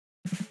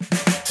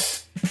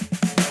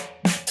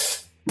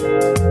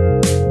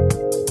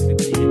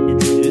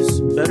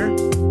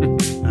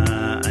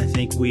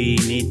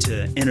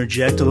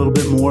interject a little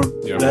bit more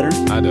better?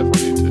 I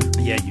definitely need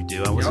to. Yeah, you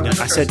do.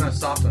 I said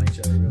soft on each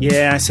other. Really.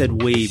 Yeah, I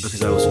said we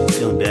because I was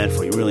feeling bad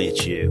for you. Really,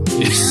 it's you.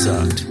 You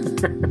sucked.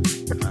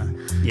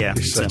 Yeah.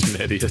 You're such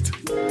an idiot.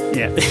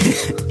 Yeah.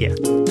 Yeah.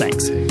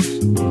 Thanks.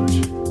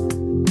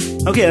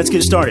 Okay, let's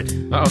get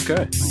started.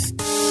 Okay.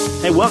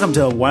 Hey, welcome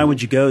to Why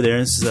Would You Go There?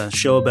 This is a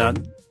show about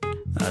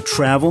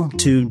travel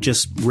to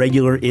just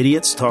regular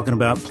idiots talking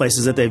about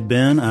places that they've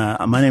been.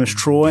 My name is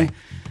Troy.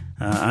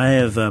 I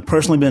have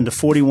personally been to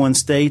 41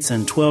 states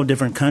and 12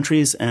 different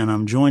countries, and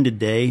I'm joined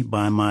today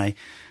by my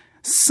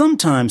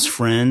sometimes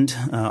friend,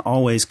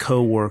 always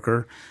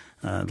co-worker,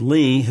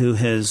 Lee, who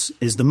is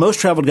the most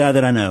traveled guy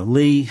that I know.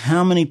 Lee,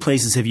 how many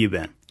places have you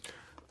been?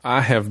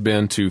 I have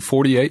been to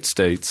 48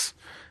 states.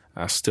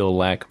 I still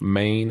lack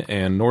Maine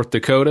and North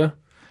Dakota.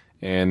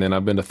 And then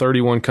I've been to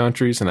 31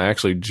 countries, and I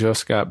actually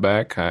just got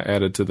back. I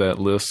added to that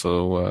list,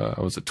 so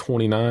I was at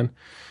 29.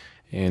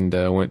 And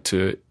went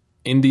to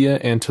India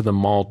and to the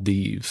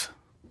Maldives.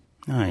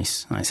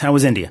 Nice. How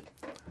was India?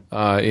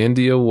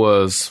 India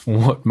was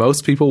what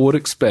most people would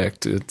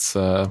expect. It's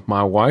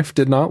my wife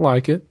did not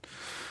like it,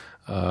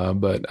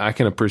 but I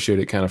can appreciate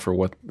it kind of for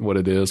what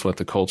it is, what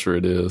the culture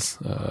it is.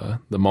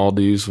 The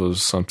Maldives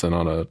was something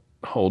on a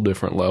whole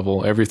different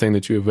level. Everything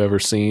that you have ever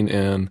seen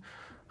in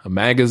a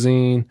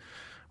magazine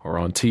or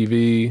on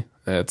TV,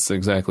 that's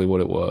exactly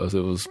what it was.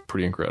 It was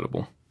pretty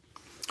incredible.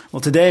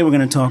 Well, today we're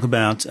going to talk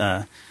about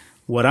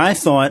what I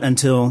thought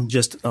until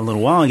just a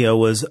little while ago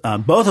was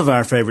both of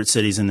our favorite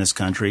cities in this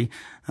country,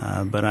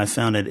 but I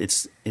found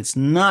it's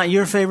not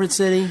your favorite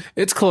city.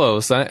 It's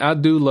close. I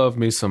do love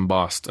me some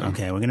Boston.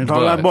 Okay, we're going to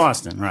talk about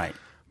Boston, right?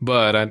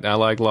 But I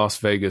like Las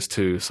Vegas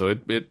too, so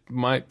it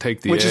might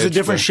take the edge. Which is a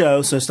different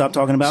show, so stop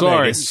talking about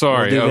Vegas.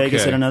 Sorry, we'll do okay.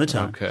 Vegas at another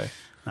time. Okay.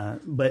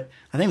 But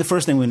I think the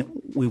first thing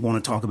we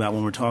want to talk about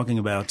when we're talking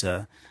about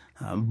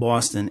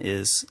Boston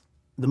is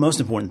the most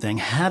important thing: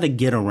 how to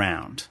get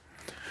around.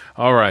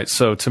 All right.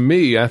 So to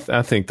me, I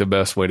think the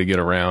best way to get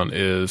around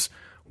is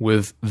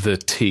with the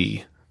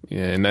T.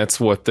 And that's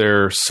what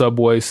their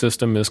subway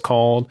system is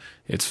called.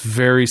 It's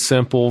very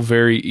simple,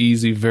 very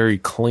easy, very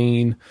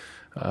clean.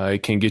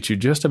 It can get you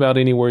just about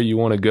anywhere you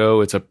want to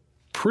go. It's a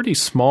pretty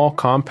small,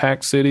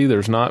 compact city.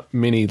 There's not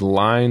many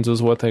lines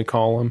is what they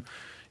call them,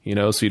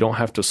 so you don't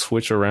have to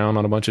switch around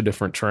on a bunch of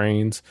different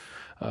trains.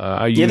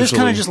 There's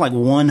kind of just like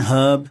one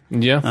hub.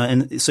 Yeah.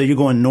 And so you're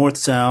going north,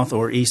 south,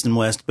 or east and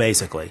west,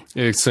 basically.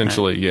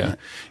 Essentially, yeah.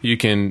 You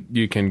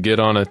can get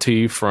on a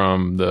T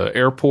from the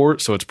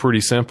airport, so it's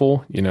pretty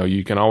simple.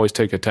 You can always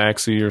take a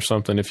taxi or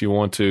something if you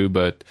want to,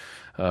 but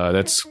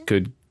that's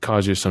could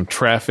cause you some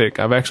traffic.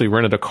 I've actually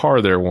rented a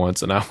car there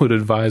once, and I would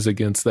advise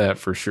against that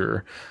for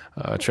sure.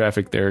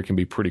 Traffic there can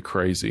be pretty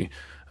crazy.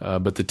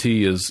 But the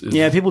T is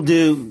yeah, people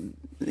do.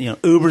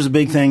 Uber's a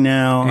big thing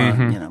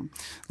now.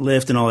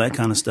 Lyft and all that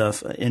kind of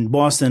stuff. In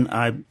Boston,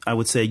 I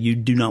would say you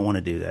do not want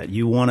to do that.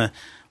 You want to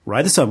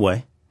ride the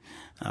subway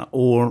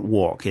or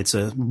walk. It's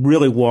a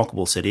really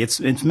walkable city.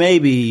 It's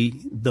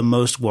maybe the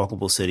most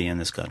walkable city in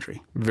this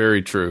country.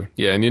 Very true.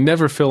 Yeah, and you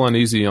never feel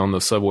uneasy on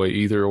the subway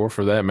either, or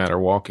for that matter,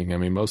 walking. I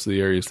mean, most of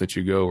the areas that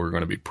you go are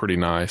going to be pretty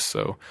nice.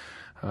 So.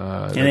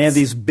 And they have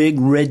these big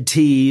red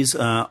T's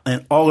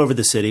and all over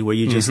the city where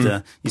you just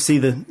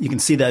you can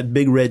see that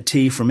big red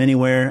T from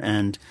anywhere,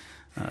 and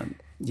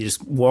you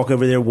just walk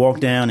over there, walk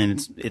down,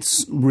 and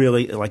it's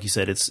really, like you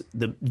said, it's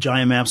the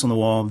giant maps on the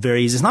wall,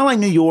 very easy. It's not like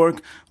New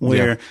York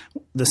where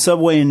the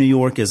subway in New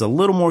York is a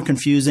little more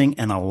confusing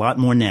and a lot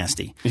more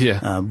nasty.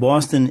 Yeah,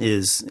 Boston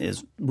is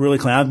really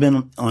clean. I've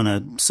been on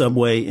a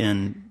subway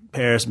in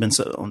Paris, been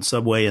on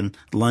subway in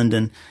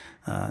London.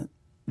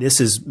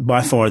 This is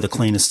by far the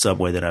cleanest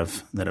subway that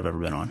I've ever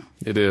been on.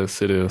 It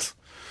is.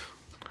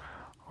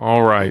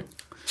 All right.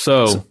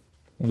 So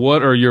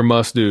what are your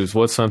must-dos?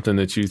 What's something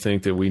that you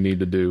think that we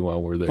need to do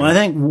while we're there? Well, I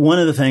think one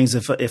of the things,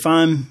 if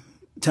I'm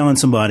telling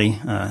somebody,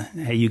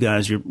 hey, you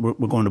guys,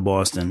 we're going to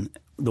Boston,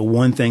 the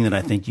one thing that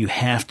I think you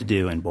have to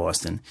do in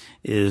Boston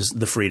is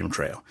the Freedom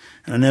Trail.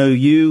 And I know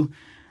you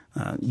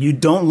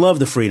don't love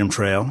the Freedom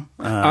Trail.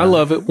 I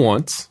love it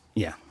once.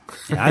 Yeah.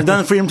 I've done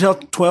the Freedom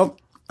Trail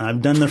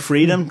I've done the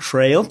Freedom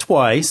Trail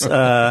twice,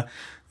 and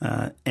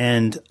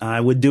I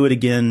would do it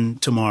again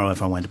tomorrow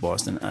if I went to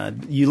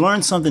Boston. You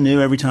learn something new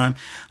every time.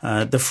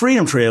 The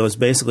Freedom Trail is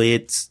basically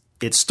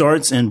it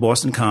starts in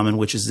Boston Common,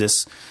 which is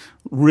this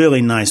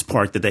really nice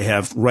park that they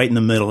have right in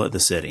the middle of the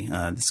city.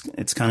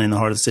 It's kind of in the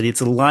heart of the city.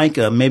 It's like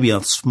maybe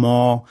a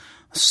small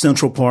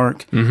Central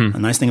Park. A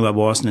nice thing about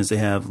Boston is they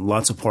have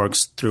lots of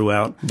parks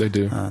throughout. They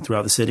do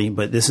throughout the city,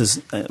 but this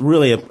is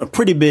really a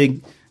pretty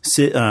big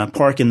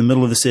park in the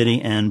middle of the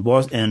city, and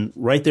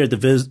right there at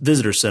the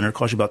visitor center, it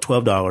costs you about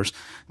 $12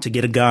 to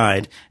get a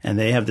guide. And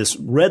they have this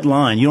red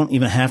line. You don't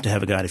even have to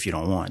have a guide if you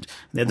don't want.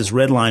 They have this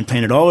red line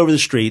painted all over the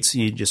streets.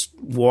 You just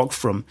walk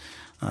from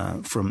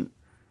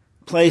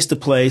place to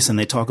place, and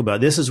they talk about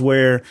this is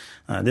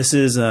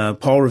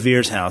Paul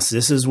Revere's house.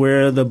 This is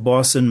where the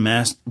Boston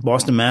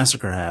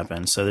Massacre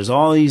happened. So there's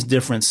all these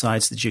different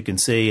sites that you can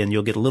see, and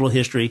you'll get a little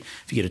history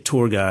if you get a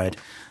tour guide.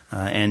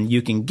 And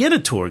you can get a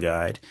tour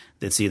guide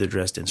that's either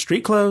dressed in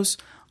street clothes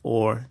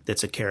or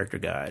that's a character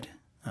guide.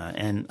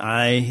 And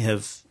I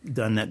have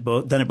done it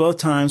both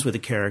times with a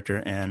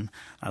character, and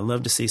I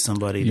love to see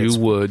somebody that's,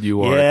 you are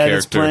a character.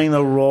 That's playing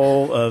the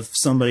role of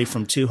somebody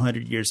from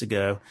 200 years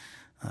ago.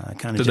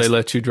 Did they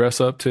let you dress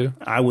up too?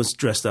 I was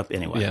dressed up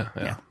anyway.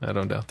 Yeah. I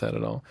don't doubt that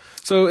at all.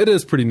 So it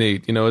is pretty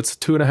neat. It's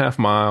 2.5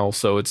 miles,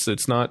 so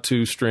it's not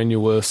too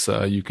strenuous.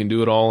 You can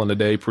do it all in a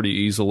day pretty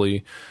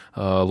easily.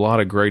 A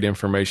lot of great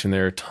information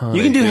there.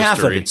 You can do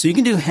half of it. So you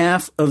can do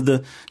half of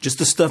the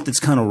stuff that's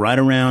kind of right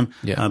around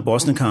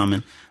Boston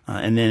Common,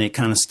 and then it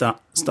kind of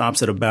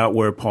stops at about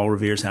where Paul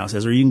Revere's house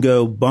is. Or you can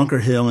go Bunker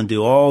Hill and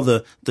do all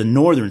the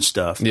northern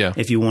stuff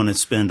if you want to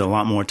spend a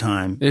lot more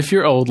time. If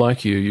you're old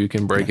like you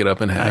can break it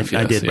up in half.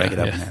 I did break it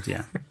up in half,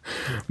 yeah.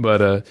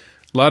 But a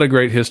lot of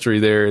great history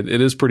there. It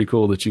is pretty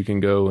cool that you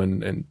can go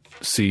and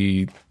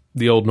see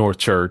the Old North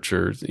Church,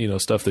 or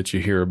stuff that you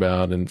hear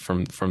about and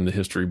from the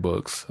history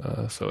books.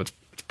 So it's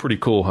pretty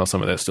cool how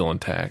some of that's still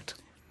intact.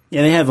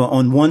 Yeah, they have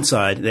on one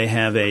side they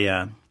have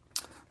the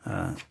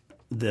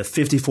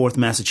 54th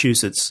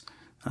Massachusetts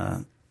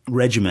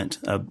Regiment,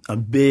 a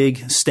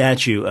big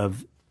statue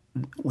of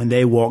when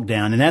they walk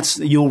down, and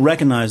you'll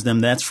recognize them.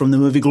 That's from the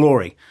movie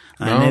Glory.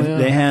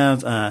 They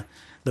have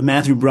the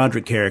Matthew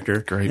Broderick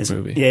character. Great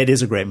movie. Yeah, it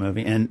is a great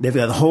movie, and they've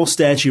got the whole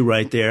statue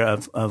right there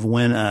of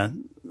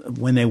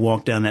when they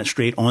walk down that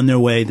street on their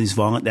way,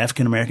 the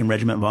African American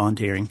Regiment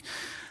volunteering.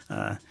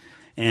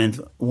 And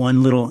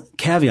one little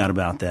caveat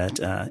about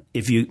that,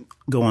 if you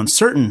go on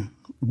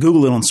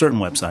Google it on certain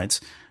websites,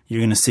 you're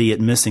going to see it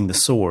missing the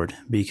sword,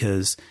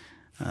 because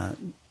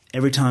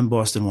every time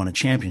Boston won a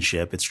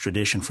championship, it's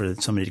tradition for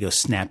somebody to go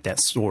snap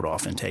that sword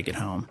off and take it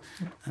home.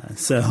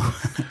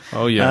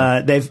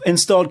 They've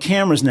installed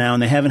cameras now,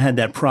 and they haven't had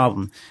that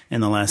problem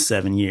in the last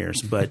 7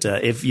 years. But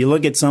if you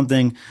look at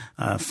something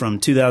from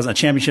a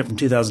championship from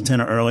 2010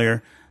 or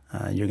earlier,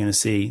 you're going to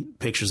see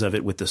pictures of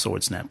it with the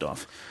sword snapped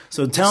off.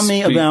 So tell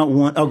me about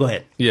one. Oh, go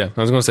ahead. Yeah,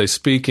 I was going to say,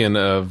 speaking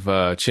of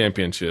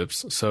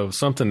championships, so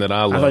something that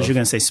I love. I thought you were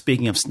going to say,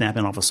 speaking of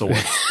snapping off a sword.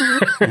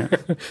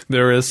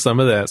 There is some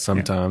of that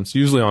sometimes,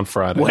 usually on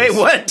Fridays. Wait,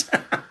 what?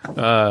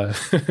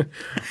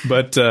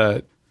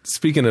 But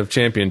speaking of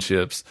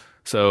championships,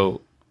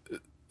 so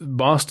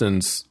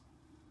Boston's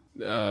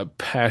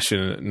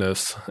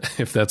passionateness,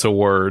 if that's a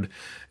word,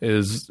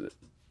 is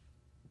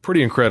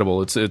pretty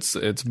incredible.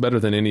 It's better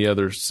than any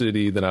other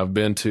city that I've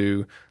been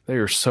to. They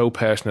are so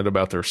passionate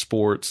about their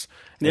sports.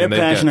 They're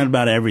passionate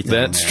about everything.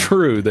 That's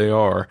true. They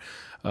are.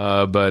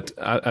 But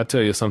I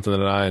tell you something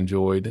that I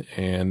enjoyed,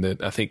 and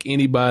that I think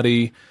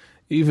anybody,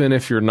 even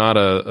if you're not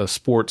a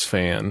sports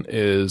fan,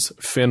 is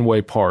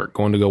Fenway Park,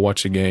 going to go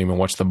watch a game and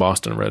watch the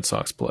Boston Red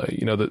Sox play.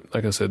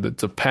 Like I said,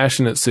 it's a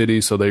passionate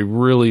city, so they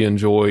really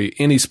enjoy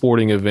any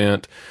sporting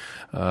event.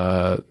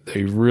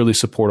 They really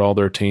support all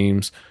their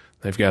teams.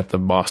 They've got the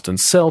Boston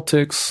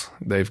Celtics.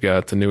 They've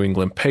got the New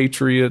England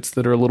Patriots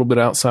that are a little bit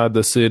outside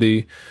the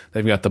city.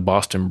 They've got the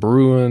Boston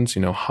Bruins,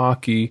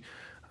 hockey,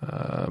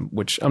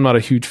 which I'm not a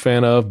huge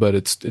fan of, but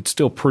it's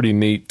still pretty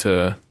neat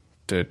to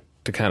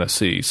kind of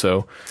see.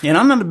 So, and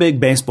I'm not a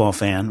big baseball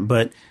fan,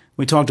 but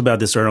we talked about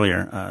this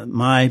earlier.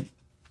 My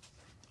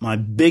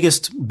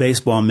biggest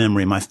baseball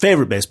memory, my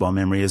favorite baseball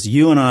memory, is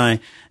you and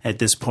I at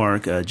this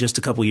park just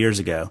a couple years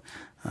ago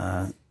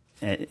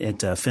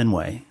at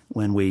Fenway,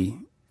 when we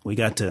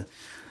got to.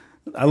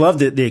 I love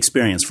the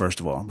experience,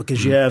 first of all,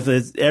 because you have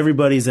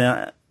everybody's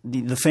out.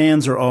 The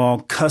fans are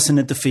all cussing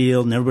at the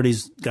field, and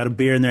everybody's got a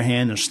beer in their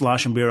hand and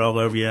sloshing beer all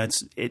over you.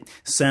 It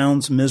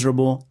sounds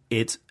miserable.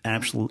 It's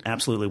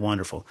absolutely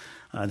wonderful.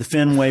 The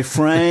Fenway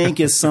Frank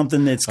is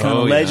something that's kind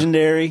of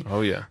legendary. Oh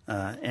yeah.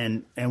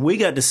 And we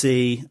got to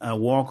see a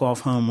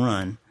walk-off home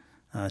run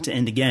to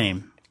end the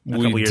game.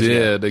 We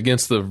did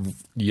against the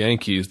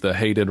Yankees, the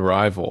hated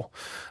rival.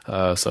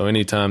 So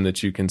anytime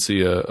that you can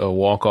see a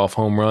walk-off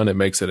home run, it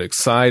makes it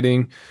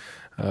exciting.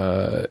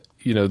 The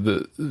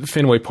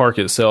Fenway Park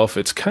itself,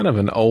 it's kind of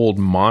an old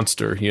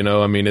monster.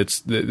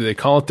 They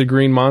call it the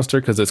Green Monster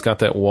because it's got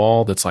that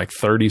wall that's like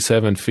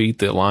 37 feet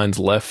that lines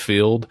left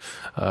field,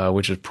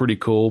 which is pretty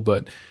cool.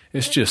 But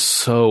it's just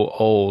so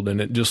old,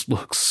 and it just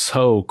looks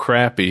so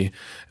crappy.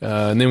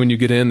 And then when you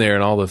get in there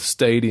and all the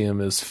stadium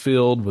is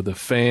filled with the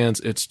fans,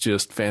 it's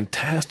just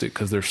fantastic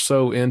because they're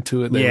so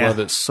into it. They love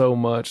it so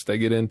much. They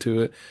get into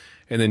it.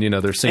 And then,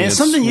 they're singing. And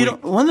something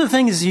one of the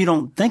things you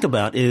don't think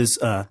about is,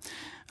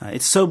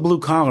 it's so blue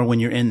collar when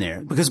you're in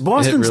there, because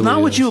Boston's really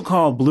not what you would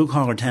call blue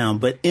collar town,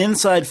 but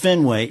inside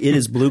Fenway, it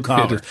is blue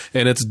collar.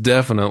 And it's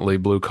definitely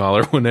blue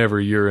collar whenever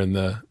you're in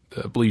the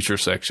bleacher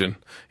section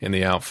in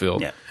the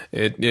outfield. Yeah.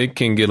 It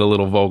can get a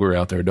little vulgar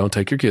out there. Don't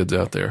take your kids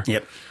out there.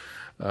 Yep.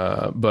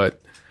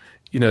 But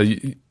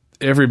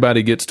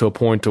everybody gets to a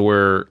point to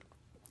where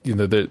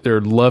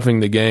they're loving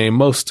the game.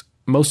 Most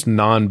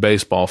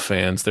non-baseball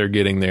fans, they're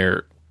getting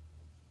their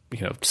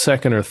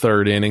second or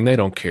third inning. They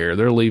don't care.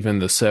 They're leaving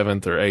the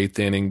seventh or eighth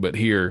inning. But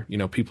here,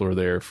 people are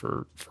there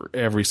for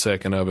every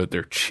second of it.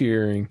 They're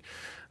cheering.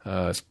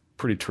 It's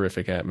pretty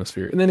terrific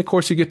atmosphere. And then, of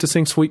course, you get to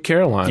sing Sweet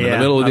Caroline in the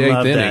middle of the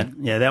eighth inning.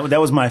 Yeah, that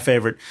was my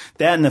favorite.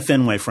 That and the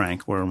Fenway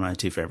Frank were my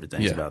two favorite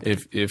things about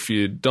it. If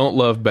you don't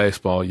love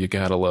baseball, you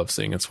got to love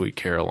singing Sweet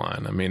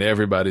Caroline. I mean,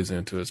 everybody's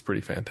into it. It's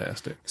pretty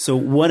fantastic. So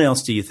what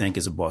else do you think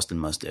is a Boston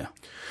must-do?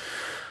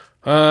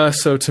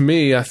 So to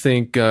me, I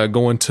think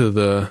going to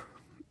the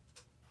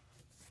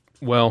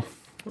 – well,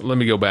 let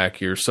me go back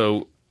here.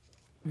 So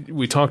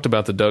we talked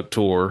about the Duck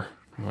Tour.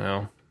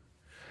 Well,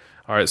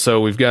 all right,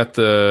 so we've got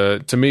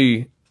to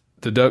me –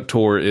 the Duck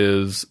Tour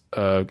is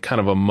kind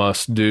of a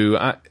must-do.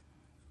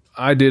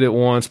 I did it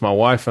once. My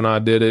wife and I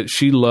did it.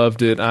 She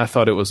loved it. I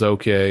thought it was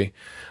okay.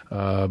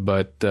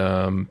 But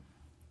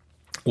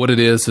what it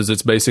is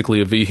it's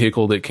basically a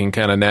vehicle that can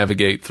kind of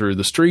navigate through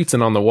the streets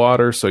and on the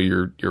water. So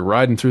you're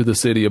riding through the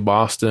city of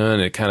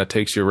Boston. It kind of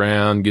takes you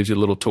around, gives you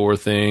little tour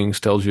things,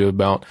 tells you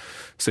about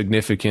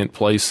significant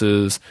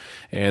places.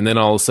 And then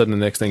all of a sudden,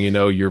 the next thing you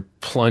know, you're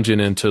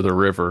plunging into the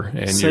river.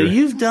 And so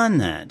you've done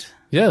that.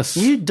 Yes.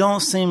 You don't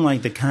seem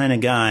like the kind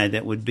of guy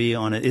that would be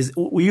on it.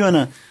 Were you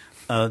on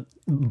a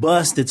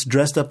bus that's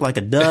dressed up like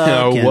a duck?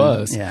 I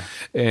was. Yeah.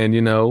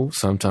 And,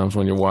 sometimes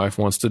when your wife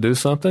wants to do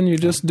something, you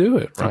just do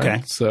it, right?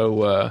 Okay.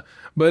 So,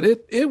 but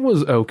it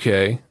was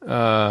okay.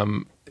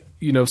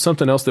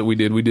 Something else that we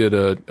did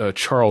a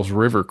Charles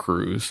River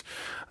cruise.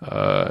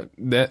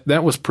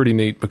 That was pretty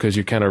neat because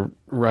you're kind of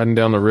riding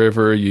down the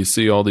river. You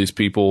see all these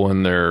people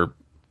in their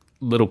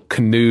little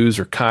canoes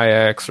or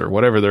kayaks or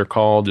whatever they're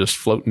called, just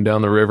floating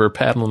down the river,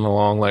 paddling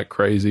along like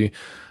crazy.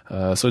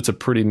 So it's a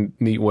pretty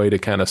neat way to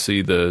kind of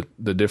see the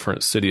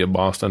different city of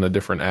Boston, a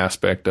different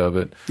aspect of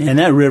it. And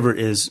that river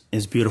is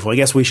beautiful. I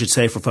guess we should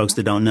say for folks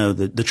that don't know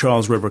that the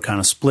Charles River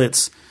kind of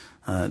splits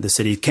the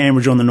city,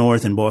 Cambridge on the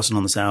north and Boston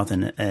on the south,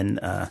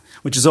 and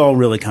which is all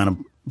really kind of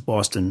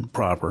Boston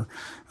proper,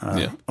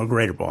 or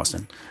Greater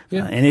Boston.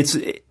 Yeah. And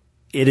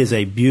it is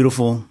a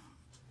beautiful.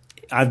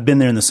 I've been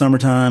there in the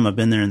summertime. I've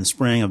been there in the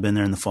spring. I've been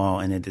there in the fall,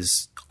 and it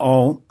is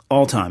all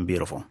time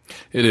beautiful.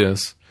 It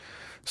is.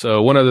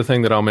 So one other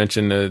thing that I'll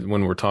mention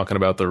when we're talking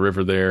about the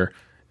river there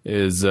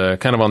is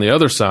kind of on the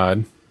other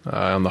side,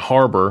 on the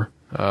harbor,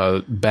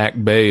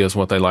 Back Bay is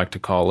what they like to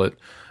call it.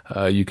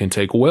 You can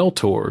take whale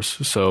tours.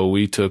 So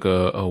we took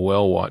a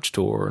whale watch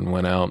tour and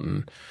went out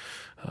and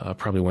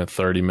probably went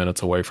 30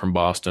 minutes away from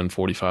Boston,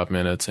 45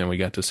 minutes, and we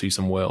got to see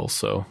some whales.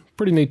 So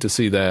pretty neat to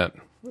see that.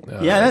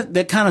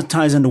 That kind of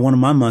ties into one of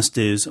my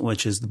must-dos,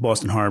 which is the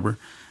Boston Harbor.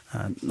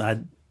 I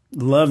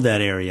love that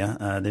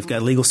area. They've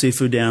got legal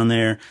seafood down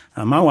there.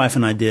 My wife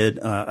and I did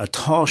a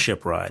tall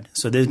ship ride.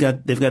 So they've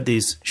got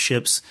these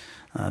ships.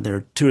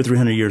 They're 200 or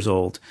 300 years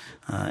old,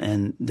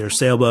 and they're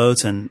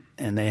sailboats, and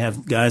they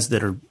have guys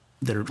that are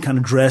kind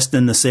of dressed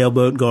in the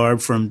sailboat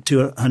garb from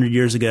 200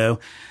 years ago.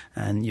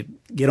 And you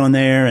get on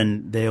there,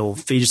 and they'll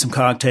feed you some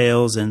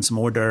cocktails and some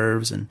hors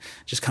d'oeuvres, and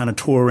just kind of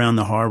tour around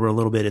the harbor a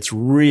little bit. It's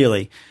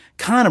really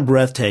kind of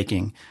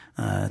breathtaking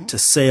to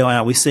sail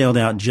out. We sailed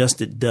out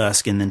just at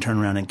dusk and then turned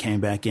around and came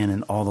back in,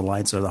 and all the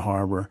lights of the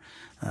harbor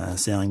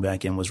sailing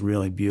back in was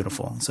really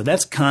beautiful. So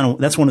that's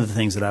one of the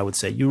things that I would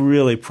say. You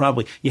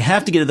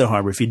have to get to the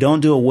harbor. If you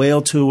don't do a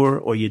whale tour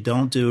or you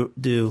don't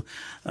do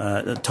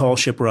a tall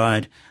ship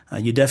ride,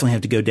 you definitely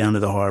have to go down to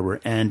the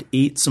harbor and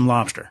eat some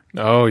lobster.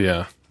 Oh,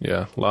 yeah.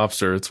 Yeah,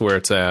 lobster, it's where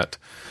it's at.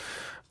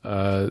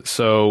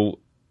 So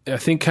I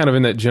think kind of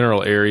in that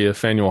general area,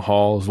 Faneuil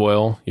Hall as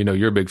well.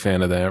 You're a big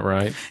fan of that,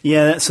 right?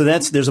 Yeah, so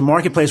there's a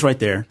marketplace right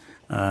there.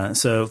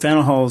 So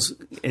Faneuil Hall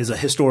is a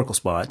historical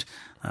spot.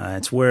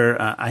 It's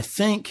where I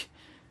think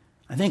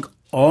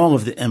all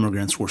of the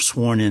immigrants were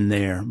sworn in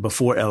there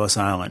before Ellis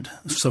Island.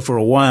 So for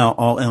a while,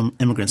 all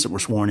immigrants that were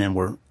sworn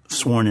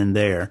in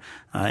there.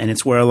 And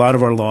it's where a lot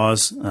of our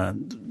laws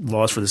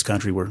for this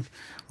country were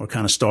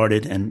kind of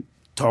started and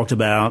talked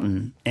about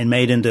and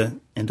made into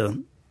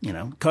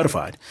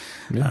codified.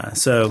 Yeah.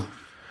 So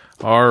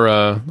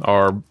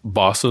our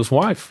boss's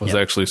wife was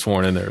actually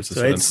sworn in there as a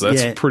citizen. So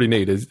that's pretty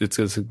neat. It's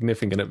a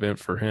significant event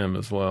for him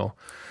as well.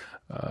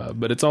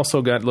 But it's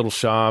also got little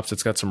shops.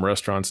 It's got some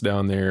restaurants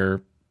down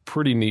there.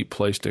 Pretty neat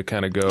place to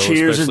kind of go.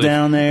 Cheers is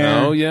down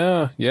there. Oh,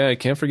 yeah. Yeah, you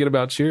can't forget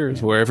about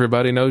Cheers, where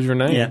everybody knows your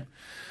name.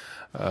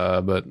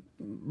 Yeah. But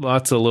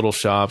lots of little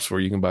shops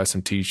where you can buy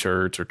some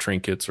T-shirts or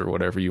trinkets or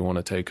whatever you want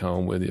to take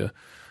home with you.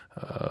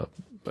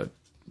 But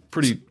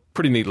pretty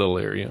neat little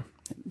area.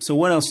 So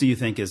what else do you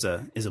think is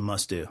a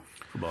must-do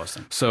for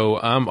Boston? So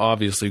I'm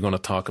obviously going to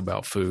talk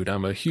about food.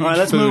 I'm a huge All right,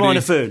 let's foodie. Move on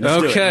to food.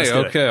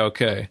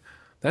 Okay.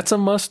 That's a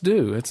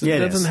must-do. It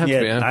doesn't have to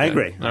be. I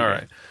agree. All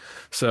right.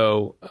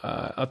 So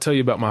I'll tell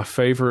you about my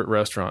favorite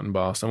restaurant in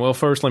Boston. Well,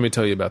 first, let me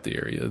tell you about the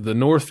area. The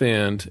North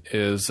End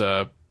is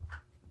a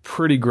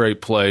pretty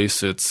great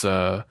place. It's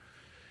in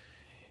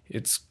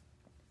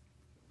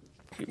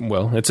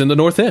the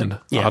North End,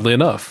 oddly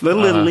enough.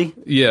 Little Italy.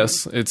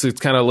 Yes, it's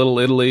kind of Little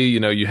Italy.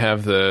 You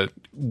have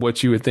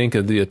what you would think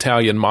of the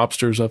Italian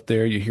mobsters up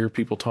there. You hear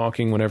people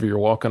talking whenever you're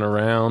walking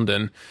around,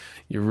 and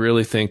you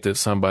really think that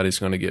somebody's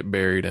going to get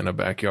buried in a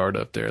backyard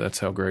up there. That's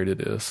how great it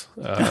is.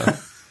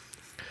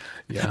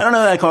 I don't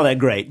know that I call that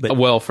great, but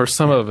Well, for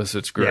some of us,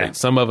 it's great. Yeah.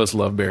 Some of us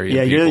love burying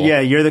yeah, people.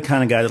 you're the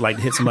kind of guy that like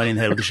to hit somebody in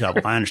the head with a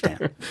shovel. I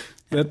understand.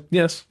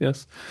 Yes.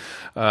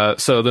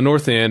 So the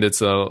North End,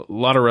 it's a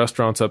lot of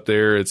restaurants up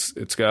there.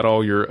 It's got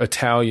all your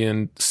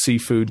Italian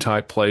seafood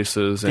type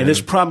places. And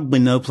there's probably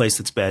no place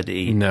that's bad to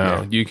eat.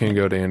 No, you can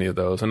go to any of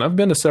those. And I've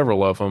been to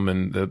several of them,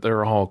 and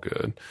they're all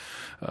good.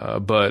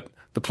 But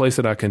the place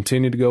that I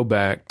continue to go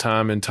back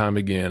time and time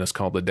again is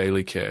called the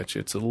Daily Catch.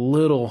 It's a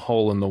little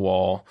hole in the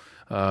wall.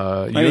 You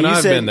and I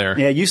have been there.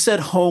 Yeah, you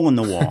said hole in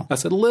the wall. I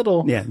said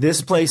little. Yeah,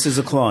 this place is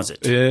a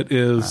closet. It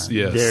is,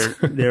 yes.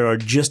 There are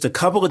just a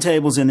couple of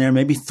tables in there,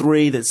 maybe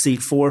 3 that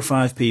seat 4 or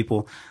 5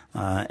 people,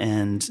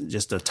 and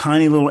just a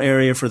tiny little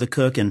area for the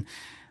cook. And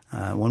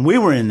when we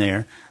were in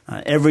there,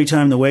 every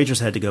time the waitress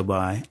had to go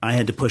by, I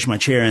had to push my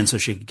chair in so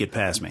she could get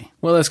past me.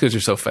 Well, that's because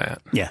you're so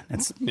fat. Yeah.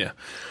 Yeah.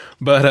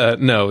 But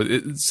no,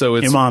 so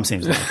it's... Your mom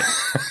seems like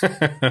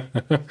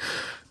it.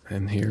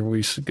 And here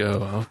we should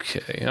go.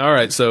 Okay. All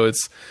right. So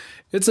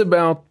it's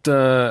about,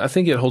 I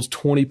think it holds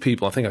 20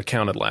 people. I think I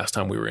counted last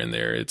time we were in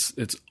there.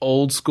 It's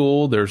old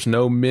school. There's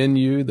no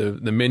menu.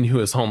 The menu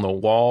is on the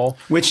wall.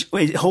 Which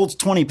it holds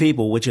 20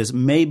 people, which is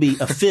maybe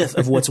a fifth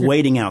of what's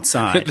waiting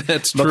outside.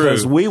 That's true.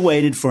 Because we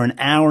waited for an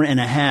hour and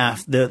a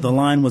half. The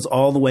line was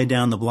all the way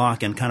down the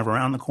block and kind of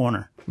around the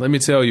corner. Let me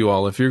tell you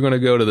all, if you're going to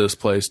go to this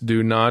place,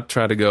 do not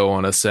try to go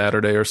on a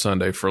Saturday or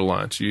Sunday for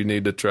lunch. You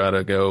need to try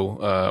to go,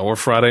 or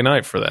Friday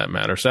night for that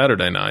matter,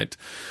 Saturday night.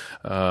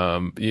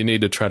 You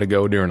need to try to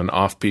go during an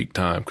off-peak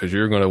time because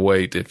you're going to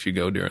wait if you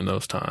go during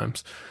those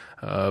times.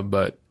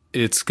 But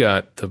it's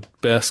got the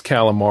best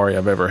calamari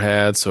I've ever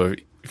had. So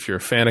if you're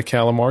a fan of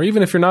calamari,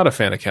 even if you're not a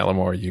fan of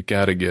calamari, you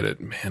got to get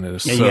it. Man, it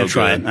is so good. Yeah, you got to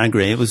try it. I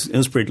agree. It was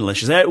pretty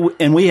delicious.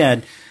 And we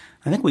had,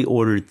 I think we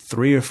ordered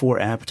 3 or 4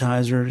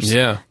 appetizers.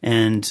 Yeah.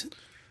 And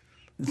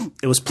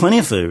it was plenty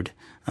of food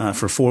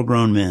for 4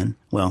 grown men.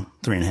 Well,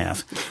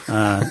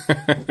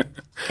 3.5.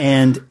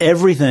 And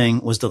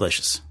everything was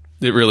delicious.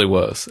 It really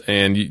was,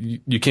 and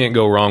you can't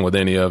go wrong with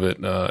any of it.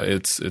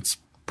 It's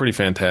pretty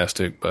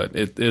fantastic, but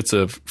it's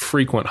a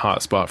frequent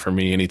hot spot for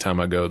me anytime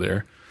I go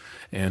there.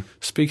 And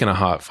speaking of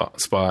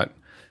hot spot,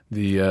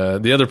 the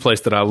other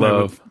place that I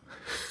love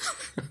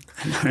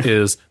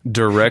is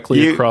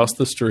directly across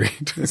the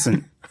street.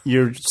 Listen,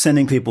 you're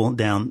sending people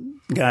down.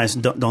 Guys,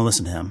 don't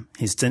listen to him.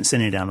 He's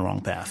sending you down the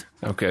wrong path.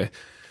 Okay.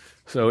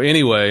 So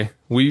anyway,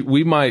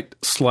 we might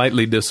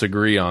slightly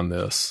disagree on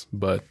this,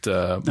 but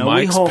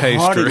Mike's we Pastry.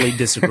 wholeheartedly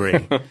disagree.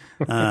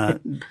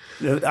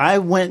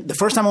 The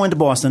first time I went to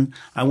Boston,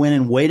 I went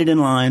and waited in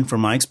line for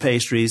Mike's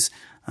Pastries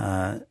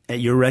at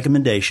your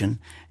recommendation,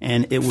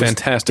 and it was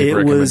fantastic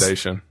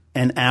recommendation. Was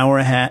an hour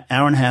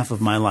and a half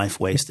of my life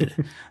wasted.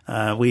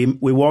 We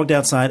walked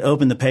outside,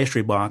 opened the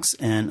pastry box,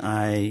 and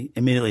I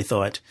immediately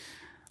thought,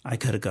 I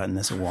could have gotten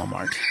this at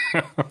Walmart.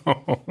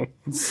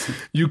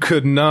 You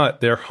could not.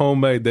 They're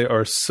homemade. They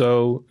are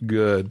so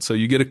good. So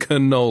you get a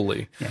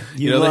cannoli. Yeah.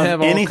 You know, they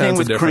have all anything kinds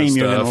with of different cream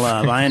stuff. you're going to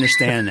love. I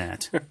understand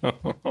that.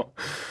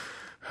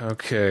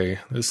 Okay.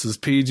 This is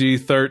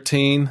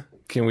PG-13.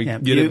 Can we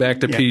get it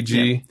back to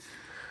PG? Yeah.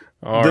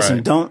 All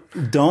Listen,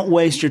 right. don't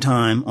waste your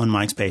time on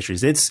Mike's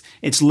Pastries.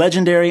 It's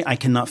legendary. I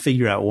cannot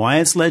figure out why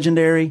it's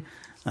legendary.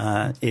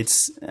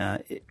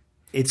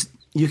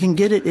 You can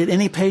get it at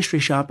any pastry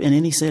shop in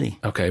any city.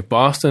 Okay,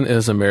 Boston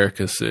is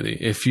America's city.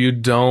 If you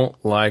don't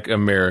like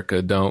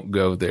America, don't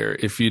go there.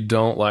 If you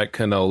don't like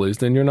cannolis,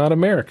 then you're not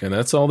American.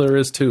 That's all there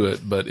is to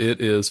it, but it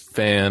is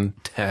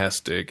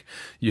fantastic.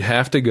 You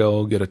have to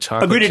go get a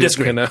chocolate Agree to chip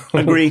disagree.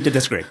 cannoli. Agree to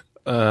disagree.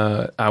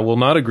 I will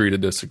not agree to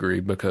disagree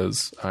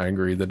because I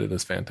agree that it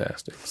is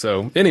fantastic.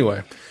 So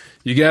anyway,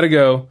 you got to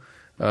go.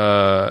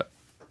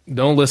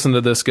 Don't listen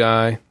to this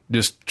guy.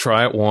 Just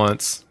try it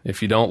once.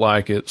 If you don't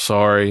like it,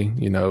 sorry.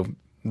 You know,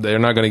 they're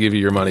not going to give you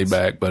your money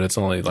back, but it's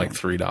only like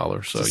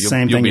 $3. So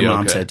Same you'll thing be your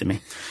mom okay. said to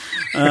me.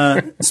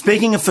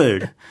 Speaking of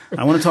food,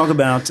 I want to talk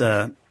about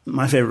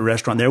my favorite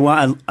restaurant there.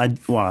 While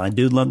I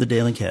do love the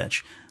Daily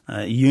Catch,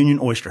 Union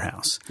Oyster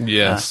House.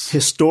 Yes.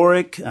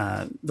 Historic.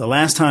 The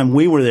last time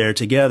we were there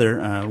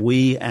together,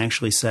 we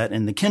actually sat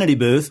in the Kennedy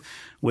booth,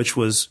 which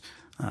was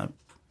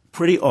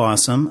pretty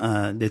awesome.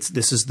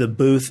 This is the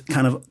booth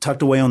kind of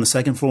tucked away on the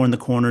second floor in the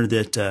corner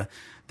that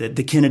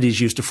the Kennedys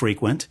used to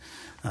frequent.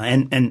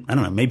 And I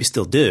don't know, maybe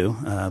still do,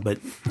 but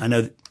I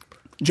know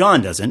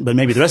John doesn't, but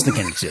maybe the rest of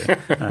the Kennedys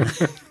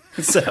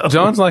do. So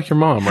John's like your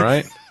mom,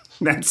 right?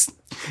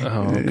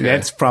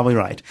 That's probably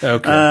right.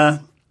 Okay.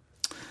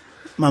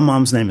 My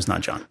mom's name is not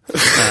John.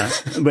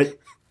 But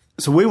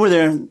so we were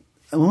there.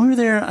 When we were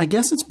there, I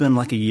guess it's been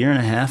like a year and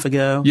a half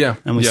ago. Yeah.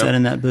 And we sat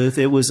in that booth.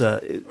 It was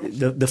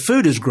the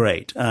food is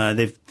great.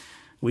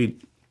 We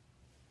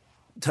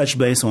touched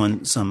base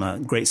on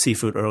some great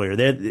seafood earlier.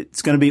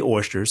 It's going to be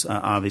oysters,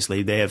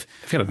 obviously. They've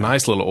got a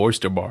nice little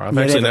oyster bar. I've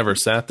actually never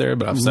sat there,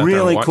 but I've sat there and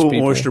really watched cool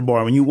people. oyster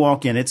bar. When you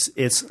walk in, it's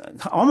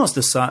almost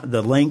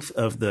the length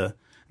of the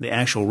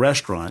actual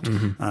restaurant,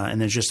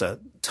 and there's just a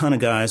ton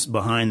of guys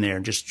behind there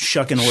just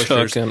shucking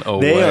oysters. Shucking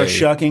away. They are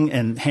shucking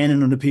and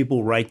handing them to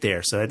people right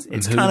there. So it's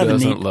kind of a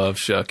neat. Who doesn't love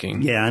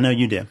shucking? Yeah, I know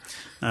you do.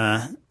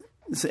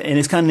 and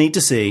it's kind of neat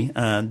to see.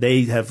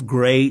 They have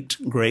great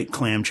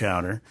clam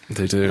chowder.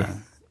 They do.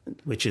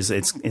 Which is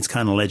it's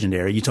kind of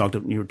legendary. You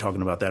were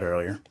talking about that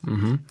earlier.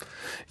 Mm-hmm.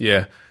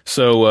 Yeah.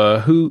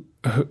 So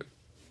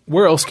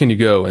where else can you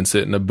go and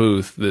sit in a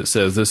booth that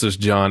says this is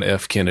John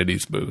F.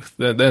 Kennedy's booth?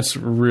 That's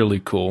really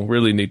cool,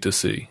 really neat to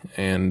see.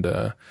 And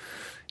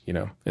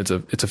it's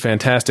a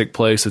fantastic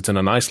place. It's in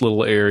a nice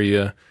little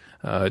area.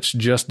 It's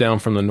just down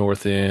from the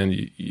north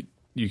end.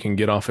 You can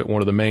get off at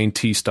one of the main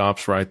T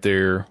stops right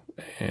there.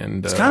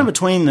 And it's kind of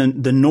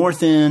between the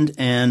north end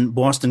and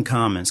Boston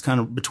Commons, kind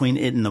of between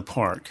it and the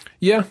park.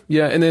 Yeah.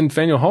 And then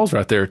Faneuil Hall's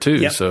right there too.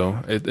 Yep. So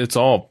it's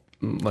all,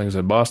 like I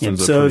said,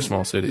 Boston's a pretty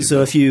small city.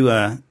 So if you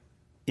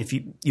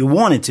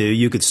wanted to,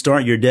 you could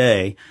start your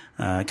day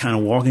kind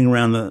of walking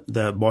around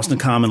the Boston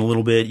Common a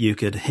little bit. You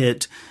could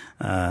hit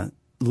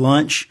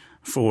lunch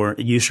for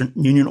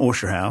Union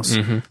Oyster House,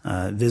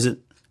 visit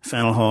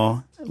Faneuil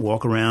Hall,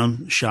 walk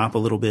around, shop a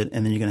little bit,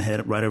 and then you're going to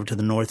head right over to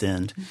the north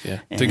end.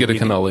 Yeah, to get a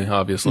cannoli,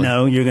 obviously.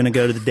 No, you're going to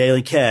go to the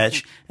Daily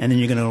Catch, and then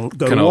you're going to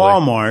go to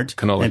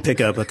Walmart and pick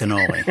up a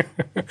cannoli.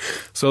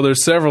 So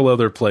there's several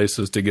other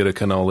places to get a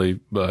cannoli,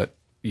 but,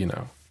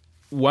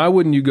 why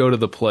wouldn't you go to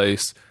the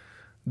place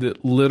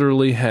that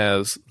literally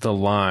has the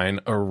line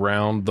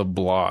around the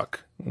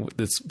block?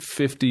 It's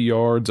 50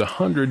 yards,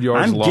 100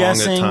 yards long at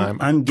a time.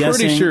 I'm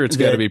guessing pretty sure it's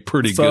got to be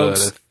pretty good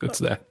if it's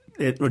that.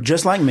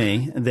 Just like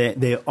me,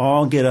 they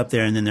all get up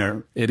there and then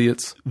they're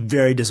idiots,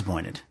 very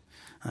disappointed,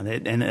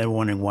 and they're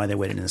wondering why they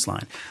waited in this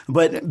line.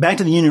 But back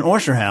to the Union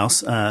Oyster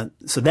House.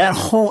 So that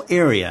whole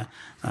area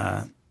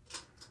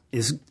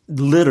is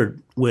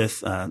littered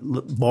with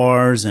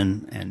bars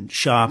and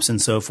shops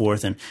and so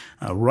forth. And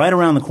right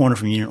around the corner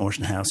from Union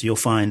Oyster House, you'll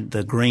find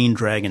the Green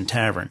Dragon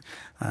Tavern.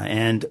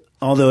 And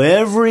although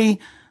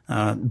every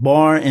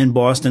bar in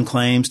Boston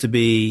claims to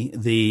be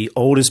the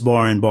oldest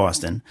bar in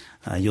Boston,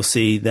 you'll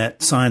see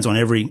that signs on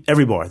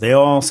every bar. They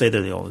all say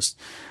they're the oldest.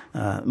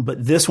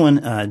 But this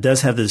one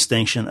does have the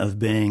distinction of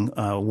being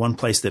one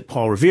place that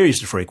Paul Revere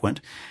used to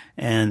frequent.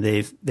 And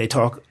they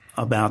talk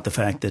about the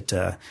fact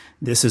that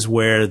this is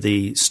where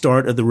the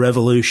start of the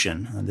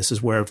revolution, this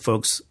is where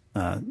folks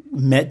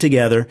met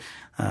together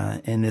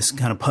in this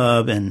kind of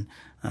pub and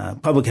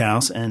public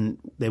house, and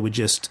they would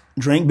just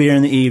drink beer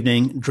in the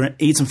evening,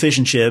 eat some fish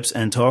and chips,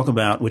 and talk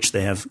about, which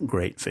they have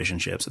great fish and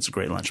chips. It's a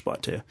great lunch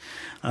spot too.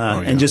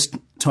 And just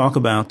talk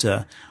about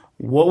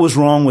what was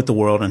wrong with the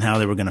world and how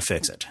they were going to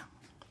fix it.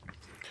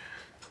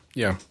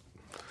 Yeah.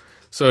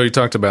 So you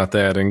talked about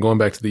that, and going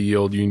back to the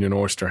old Union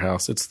Oyster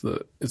House, it's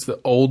the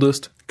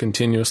oldest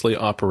continuously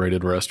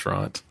operated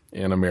restaurant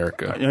in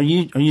America. Are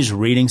you just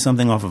reading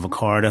something off of a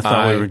card? I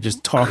thought we were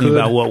just talking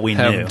about what we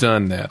knew. Have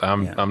done that.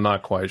 I'm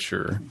not quite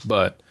sure,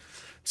 but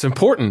it's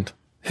important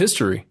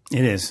history.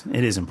 It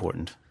is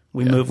important.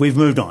 We've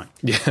moved on.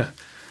 Yeah.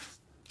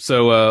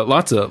 So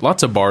lots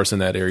of bars in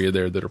that area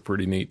there that are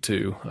pretty neat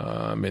too.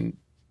 And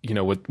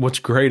what's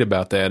great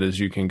about that is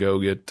you can go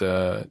get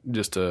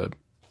just a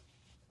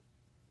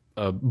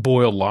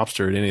boiled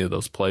lobster at any of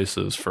those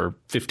places for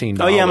 $15.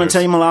 Oh yeah, I'm going to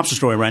tell you my lobster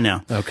story right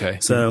now. Okay,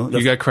 so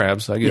you got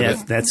crabs. I get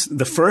it. That's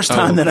the first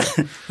time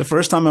the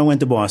first time I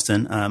went to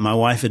Boston. My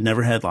wife had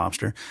never had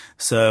lobster,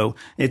 so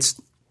it's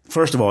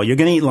first of all you're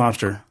going to eat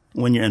lobster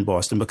when you're in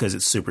Boston because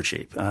it's super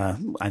cheap.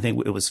 I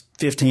think it was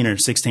 $15 or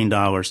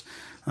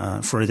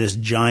 $16 for this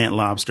giant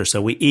lobster. So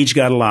we each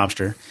got a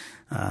lobster.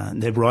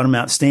 They brought them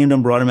out, steamed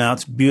them, brought them out.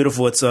 It's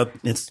beautiful. It's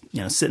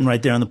sitting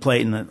right there on the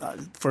plate. And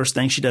the first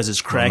thing she does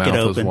is crack it open.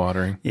 My mouth is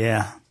watering.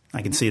 Yeah,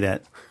 I can see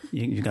that.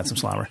 You got some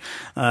slobber.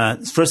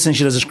 First thing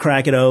she does is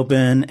crack it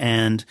open,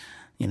 and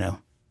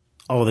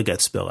all the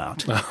guts spill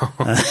out.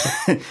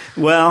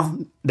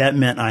 Well, that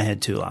meant I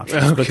had two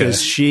lobsters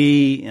because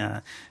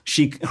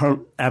her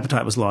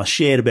appetite was lost.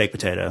 She ate a baked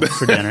potato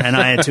for dinner, and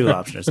I had two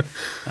lobsters.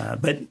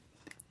 But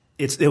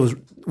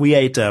we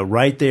ate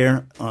right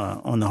there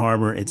on the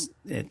harbor.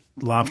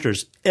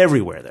 Lobsters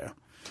everywhere there.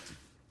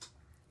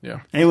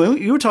 Yeah.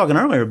 Anyway, you were talking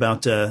earlier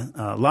about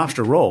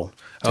lobster roll.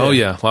 Too. Oh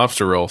yeah,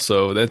 lobster roll.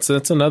 So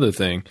that's another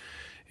thing.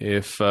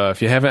 If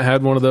you haven't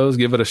had one of those,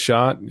 give it a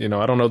shot. I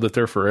don't know that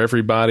they're for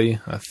everybody.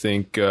 I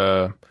think.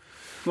 Well,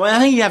 I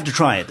think you have to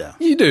try it though.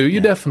 You do. You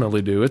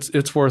definitely do.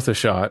 It's worth a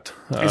shot.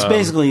 It's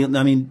basically,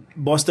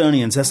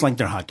 Bostonians. That's like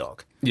their hot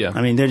dog. Yeah.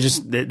 They're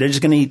just going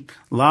to eat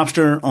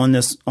lobster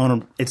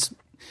it's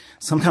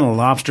some kind of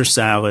lobster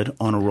salad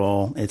on a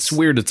roll. It's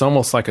weird. It's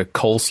almost like a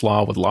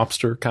coleslaw with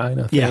lobster kind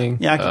of thing.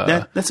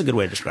 Yeah, that's a good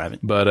way to describe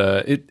it. But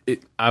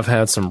I've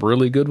had some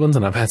really good ones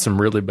and I've had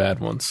some really bad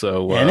ones.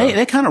 So and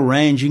they kind of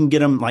range. You can get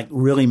them like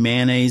really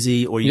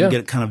mayonnaise-y, or you can get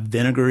it kind of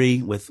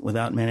vinegary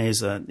without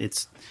mayonnaise.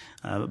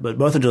 But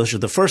both are delicious.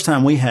 The first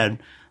time we had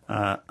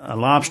a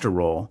lobster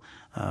roll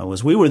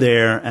was we were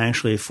there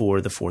actually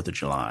for the 4th of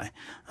July,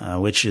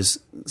 which is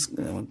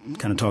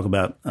kind of talk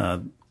about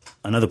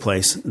another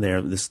place there,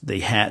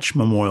 the Hatch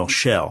Memorial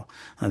Shell.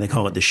 They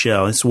call it the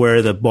Shell. It's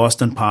where the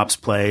Boston Pops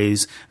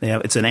plays.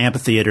 It's an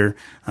amphitheater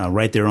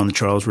right there on the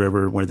Charles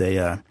River where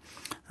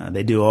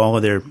they do all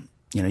of their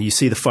you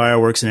see the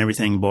fireworks and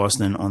everything in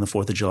Boston on the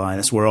 4th of July.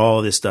 That's where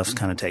all this stuff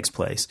kind of takes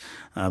place.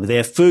 But they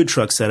have food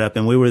trucks set up,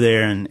 and we were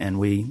there, and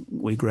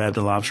we grabbed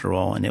a lobster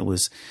roll, and it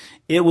was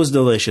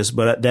delicious.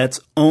 But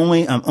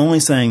I'm only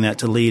saying that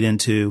to lead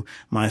into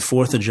my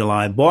 4th of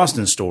July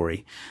Boston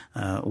story,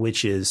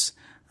 which is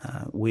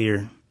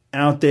we're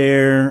out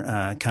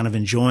there kind of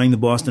enjoying the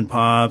Boston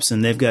Pops,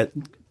 and they've got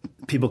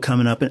people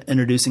coming up and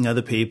introducing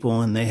other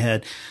people, and they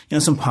had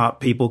some pop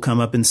people come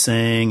up and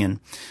sing, and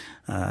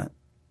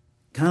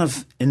kind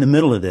of in the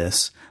middle of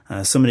this,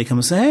 somebody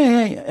comes and say,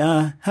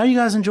 hey, how are you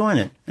guys enjoying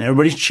it? And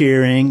everybody's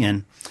cheering,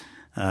 and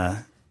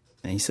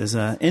he says,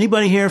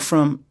 anybody here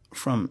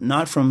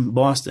not from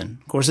Boston?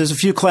 Of course, there's a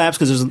few claps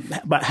because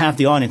there's about half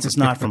the audience that's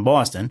not from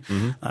Boston.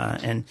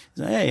 And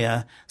he says,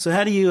 hey, so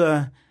how do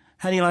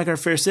you like our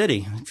fair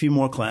city? A few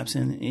more claps,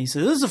 and he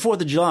says, this is the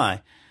 4th of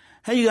July.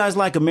 How do you guys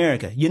like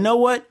America? You know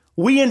what?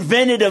 We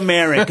invented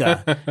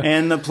America.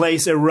 And the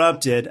place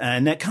erupted.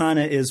 And that kind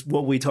of is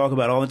what we talk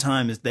about all the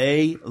time is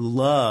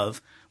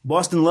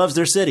Boston loves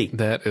their city.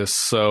 That is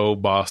so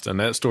Boston.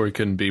 That story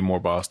couldn't be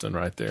more Boston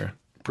right there.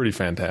 Pretty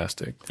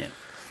fantastic. Yeah.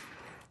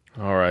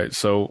 All right.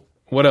 So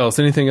what else?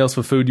 Anything else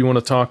with food you want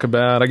to talk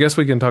about? I guess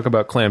we can talk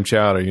about clam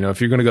chowder.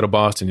 If you're going to go to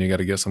Boston, you got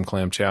to get some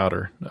clam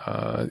chowder.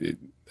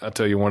 I'll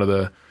tell you one of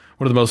the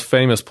most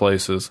famous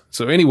places.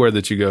 So anywhere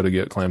that you go to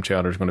get clam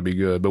chowder is going to be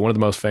good. But one of the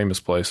most famous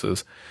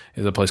places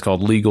is a place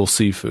called Legal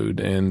Seafood.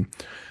 And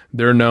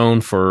they're known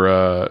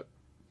for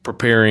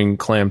preparing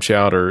clam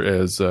chowder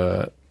as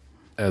a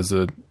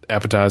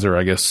appetizer,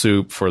 I guess,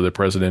 soup for the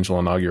presidential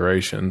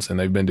inaugurations. And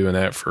they've been doing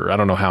that for I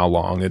don't know how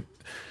long.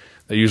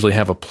 They usually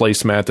have a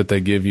placemat that they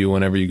give you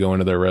whenever you go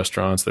into their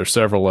restaurants. There's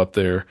several up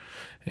there.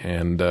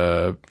 And,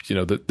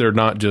 they're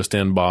not just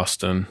in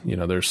Boston.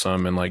 There's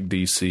some in like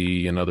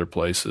D.C. and other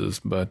places.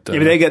 But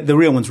they get the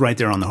real ones right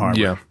there on the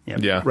harbor.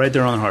 Yeah. Right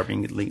there on the harbor,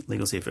 you can get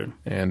Legal Seafood.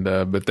 And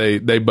but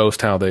they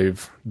boast how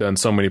they've done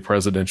so many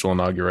presidential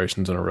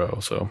inaugurations in a row.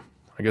 So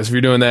I guess if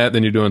you're doing that,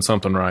 then you're doing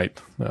something right.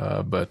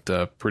 But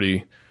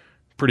pretty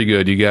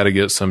good. You got to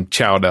get some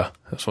chowder.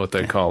 That's what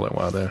they call it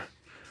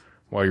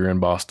while you're in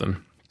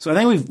Boston. So I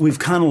think we've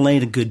kind of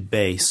laid a good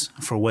base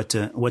for what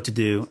to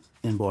do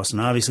in Boston.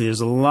 Obviously,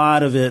 there's a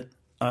lot of it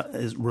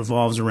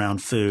revolves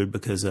around food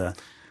because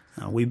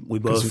we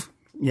both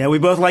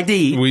like to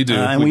eat. We do,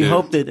 and we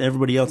hope that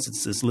everybody else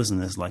that's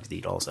listening to this likes to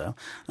eat also.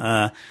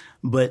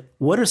 But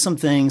what are some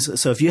things?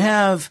 So if you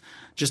have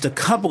just a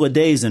couple of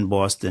days in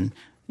Boston,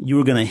 you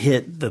were going to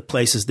hit the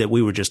places that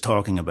we were just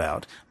talking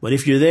about. But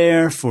if you're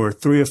there for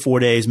 3 or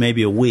 4 days,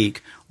 maybe a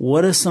week,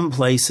 what are some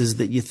places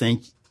that you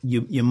think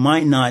you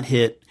might not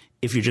hit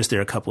if you're just there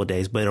a couple of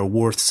days, but are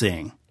worth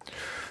seeing?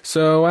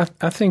 So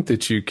I think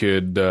that you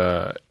could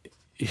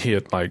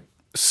hit like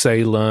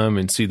Salem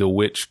and see the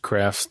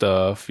witchcraft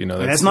stuff.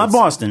 That's not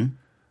Boston.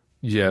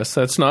 Yes,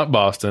 that's not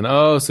Boston.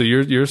 Oh, so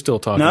you're still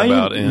talking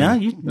about it? No,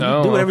 you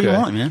do whatever you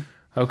want, man.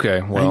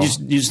 Okay, well, you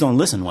just don't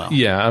listen well.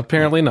 Yeah,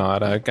 apparently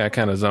not. I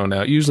kind of zoned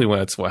out. Usually,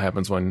 that's what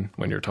happens when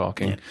you're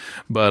talking. Yeah.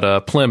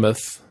 But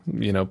Plymouth,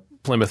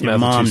 Plymouth, Your Massachusetts.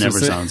 mom never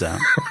zones out.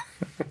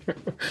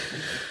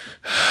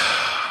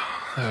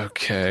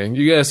 Okay,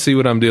 you guys see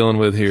what I'm dealing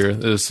with here?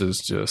 This is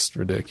just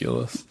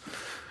ridiculous.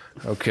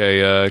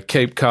 Okay,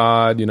 Cape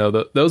Cod,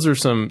 those are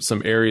some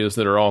areas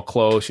that are all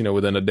close,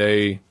 within a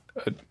day,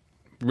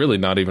 really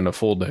not even a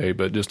full day,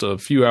 but just a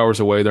few hours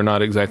away. They're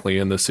not exactly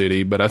in the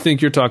city, but I think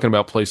you're talking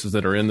about places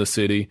that are in the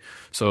city,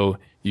 so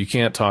you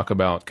can't talk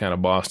about kind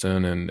of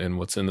Boston and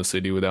what's in the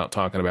city without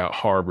talking about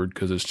Harvard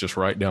because it's just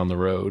right down the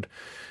road.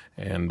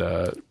 And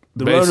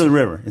the road or the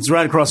river? It's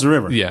right across the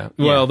river. Yeah.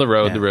 Well, the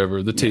road, the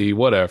river, the T,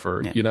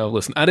 whatever. Yeah.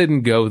 Listen, I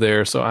didn't go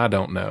there, so I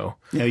don't know.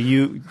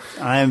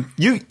 I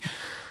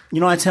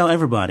tell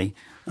everybody,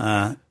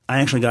 I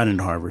actually got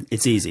into Harvard.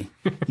 It's easy.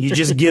 You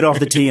just get off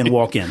the T and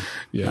walk in.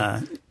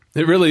 Yeah.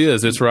 It really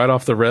is. It's right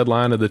off the red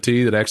line of the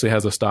T that actually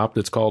has a stop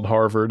that's called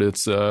Harvard.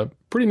 It's a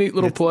pretty neat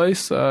little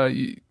place.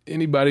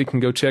 Anybody can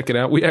go check it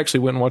out. We actually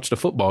went and watched a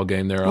football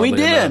game there. We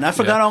did. I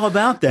forgot all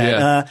about that.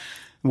 Yeah.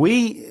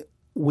 We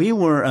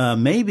were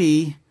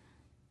maybe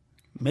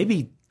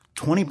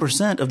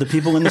 20% of the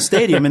people in the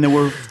stadium, and there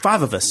were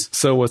 5 of us.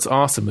 So what's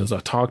awesome is I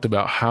talked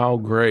about how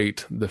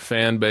great the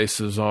fan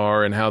bases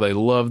are and how they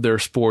love their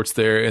sports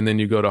there, and then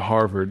you go to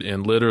Harvard,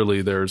 and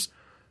literally there's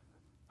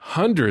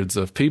hundreds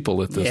of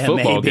people at this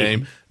football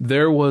game.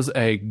 There was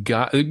a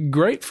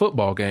great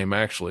football game,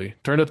 actually.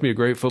 Turned out to be a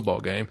great football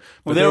game.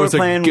 Well, they were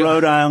playing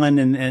Rhode Island,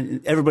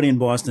 and everybody in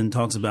Boston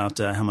talks about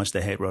how much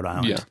they hate Rhode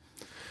Island. Yeah.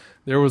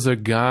 There was a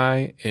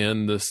guy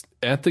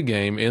at the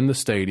game in the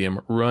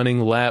stadium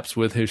running laps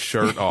with his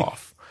shirt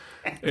off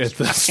at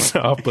the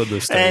top of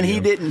the stadium. And he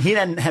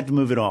didn't have to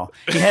move at all.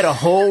 He had a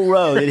whole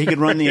row that he could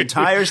run the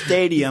entire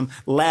stadium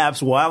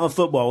laps while a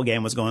football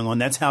game was going on.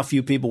 That's how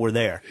few people were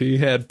there. He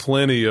had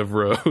plenty of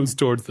rows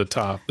towards the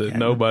top that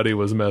nobody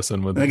was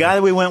messing with. The guy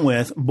that we went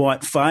with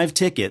bought 5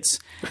 tickets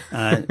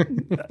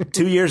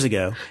 2 years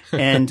ago,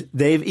 and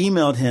they've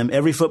emailed him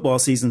every football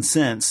season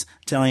since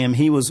telling him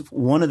he was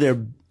one of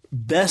their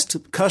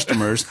best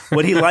customers,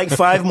 but he liked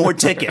 5 more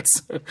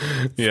tickets.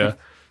 Yeah.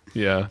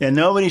 Yeah. And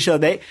nobody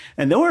showed.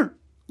 And there were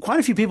quite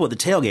a few people at the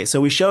tailgate.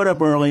 So we showed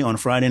up early on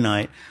Friday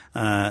night,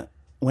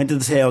 went to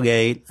the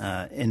tailgate,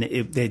 and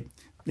they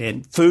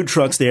had food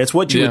trucks there. It's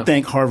what you would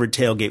think Harvard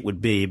tailgate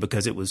would be,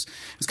 because it was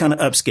kind of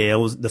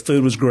upscale. The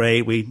food was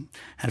great. We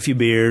had a few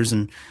beers,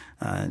 and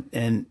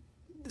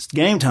it's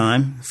game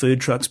time.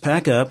 Food trucks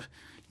pack up.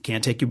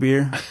 Can't take your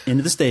beer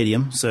into the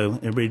stadium, so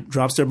everybody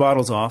drops their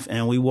bottles off,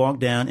 and we walk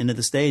down into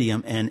the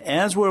stadium. And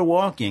as we're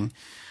walking,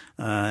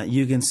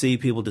 you can see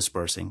people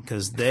dispersing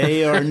because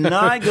they are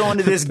not going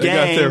to this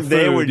game.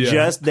 They were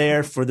just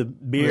there for the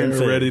beer and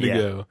food. Ready to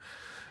go.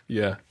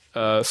 Yeah.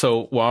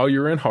 So while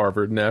you're in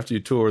Harvard and after you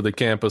tour the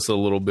campus a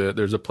little bit,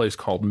 there's a place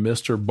called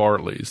Mr.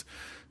 Bartley's.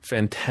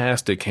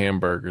 Fantastic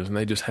hamburgers, and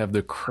they just have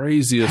the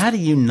craziest. How do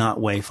you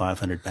not weigh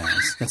 500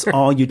 pounds? That's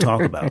all you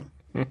talk about.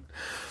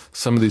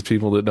 Some of these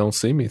people that don't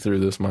see me through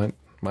this might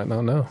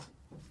not know.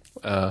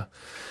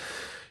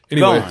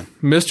 Anyway,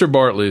 Mr.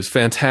 Bartley's,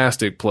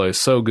 fantastic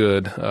place, so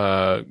good.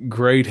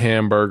 Great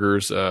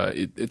hamburgers.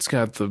 It's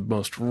got the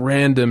most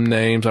random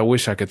names. I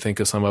wish I could think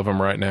of some of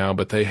them right now,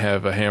 but they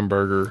have a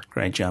hamburger.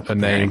 Great job. A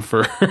name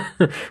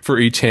for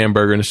each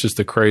hamburger, and it's just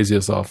the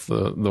craziest off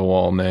the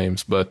wall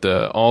names. But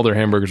all their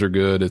hamburgers are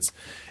good. It's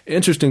an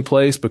interesting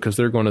place because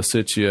they're going to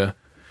sit you.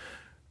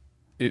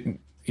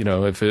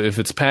 If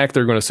it's packed,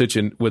 they're going to sit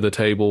you at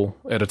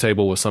a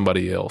table with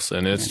somebody else,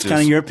 and it's just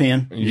kind of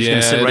European.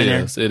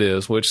 It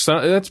is. Which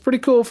that's pretty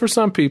cool for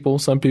some people.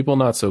 Some people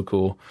not so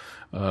cool.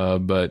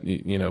 But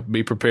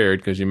be prepared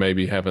because you may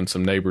be having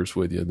some neighbors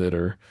with you that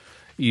are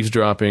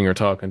eavesdropping or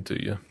talking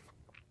to you.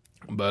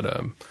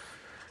 But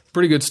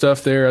pretty good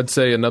stuff there. I'd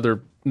say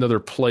another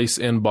place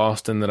in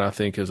Boston that I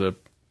think is a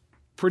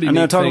pretty. I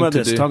know. Talk about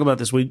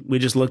this. We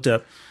just looked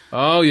up.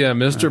 Oh yeah,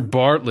 Mr.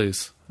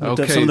 Bartley's.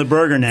 Okay, some of the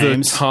burger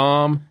names. The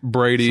Tom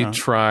Brady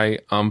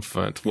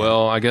Triumphant.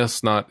 Well, I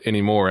guess not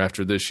anymore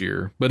after this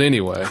year. But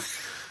anyway.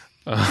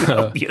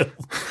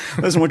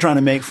 Listen, we're trying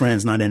to make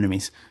friends, not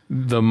enemies.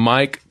 The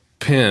Mike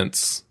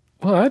Pence.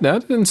 Well, I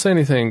didn't say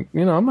anything.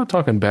 I'm not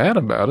talking bad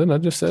about it. I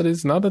just said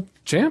he's not a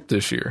champ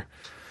this year.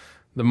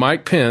 The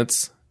Mike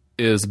Pence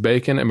is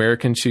bacon,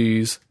 American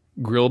cheese,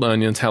 grilled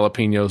onions,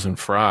 jalapenos, and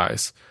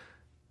fries.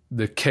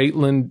 The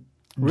Caitlyn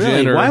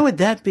Really? Jenner, why would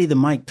that be the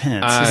Mike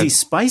Pence? Is he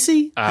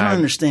spicy? I don't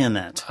understand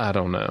that. I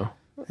don't know.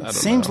 It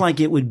seems like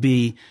it would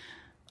be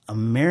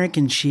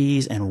American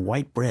cheese and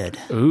white bread.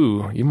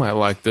 Ooh, you might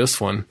like this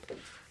one.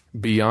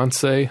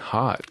 Beyonce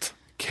hot.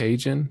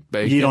 Cajun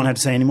bacon. You don't have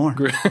to say anymore.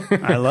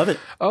 I love it.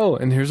 Oh,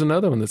 and here's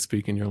another one that's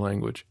speaking your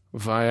language.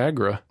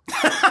 Viagra.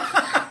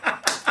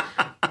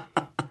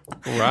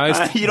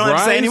 You don't have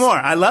to say anymore.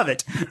 I love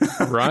it.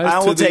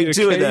 I will take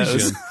two of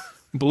those.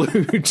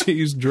 Blue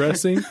cheese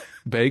dressing,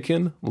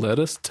 bacon,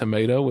 lettuce,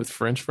 tomato with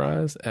French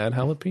fries, add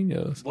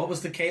jalapenos. What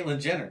was the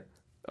Caitlyn Jenner?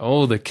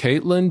 Oh, the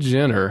Caitlyn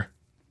Jenner.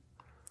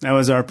 That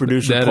was our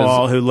producer,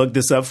 Paul, who looked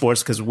this up for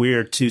us because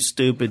we're too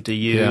stupid to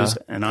use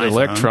an iPhone.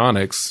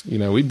 Electronics.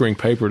 We bring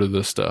paper to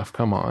this stuff.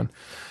 Come on.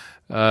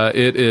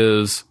 It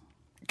is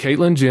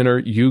Caitlyn Jenner,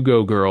 You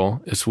Go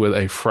Girl. It's with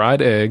a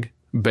fried egg,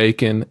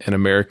 bacon, and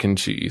American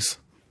cheese.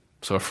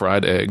 So a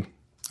fried egg.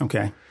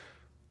 Okay.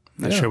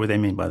 Not sure what they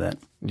mean by that.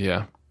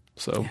 Yeah.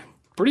 So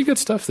pretty good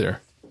stuff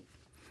there.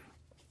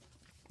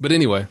 But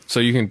anyway, so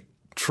you can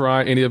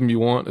try any of them you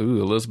want.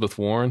 Ooh, Elizabeth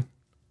Warren.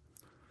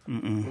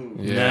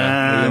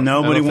 Yeah.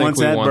 Nobody wants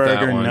that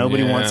burger.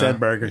 Nobody wants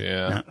that burger.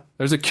 Yeah. No.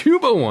 There's a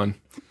Cuba one.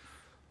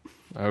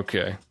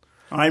 Okay.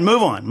 All right,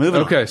 move on.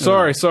 Okay,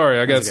 sorry.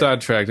 I got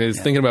sidetracked. I was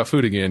thinking about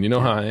food again. You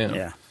know how I am.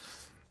 Yeah.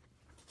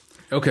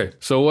 Okay,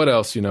 so what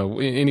else?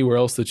 Anywhere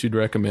else that you'd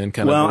recommend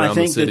kind of around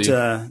the city?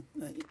 Well, I think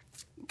that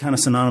kind of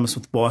synonymous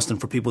with Boston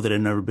for people that have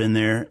never been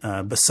there,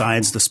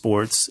 besides the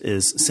sports,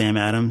 is Sam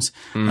Adams.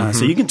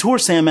 So you can tour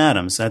Sam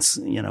Adams. That's,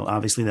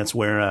 obviously that's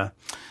where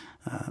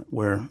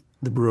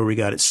the brewery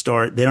got its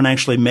start. They don't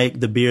actually make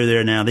the beer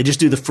there now. They just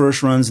do the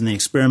first runs and the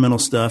experimental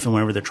stuff and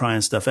whenever they're trying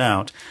stuff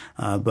out.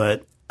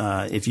 But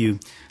if you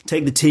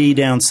take the T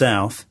down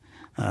south,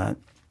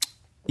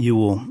 you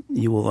will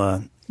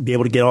be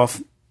able to get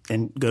off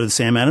and go to the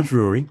Sam Adams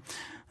Brewery,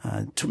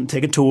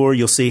 take a tour.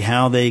 You'll see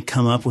how they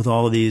come up with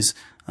all of these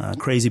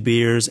crazy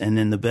beers, and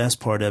then the best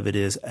part of it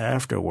is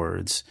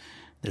afterwards,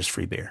 there's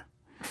free beer.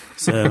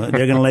 So they're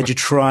going to let you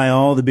try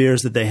all the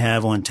beers that they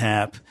have on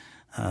tap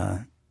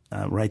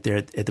right there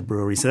at the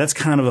brewery. So that's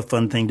kind of a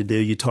fun thing to do.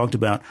 You talked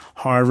about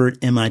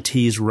Harvard,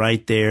 MIT's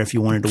right there. If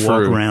you wanted to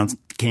walk around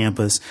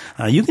campus,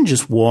 you can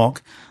just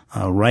walk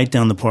right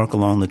down the park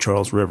along the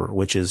Charles River,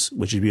 which is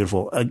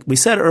beautiful. We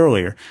said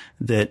earlier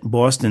that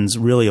Boston's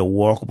really a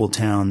walkable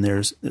town.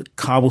 There's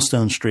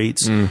cobblestone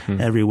streets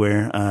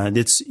everywhere.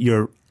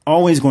 You're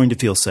always going to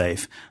feel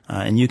safe,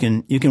 and you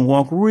can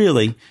walk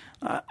really.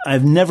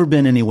 I've never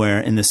been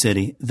anywhere in the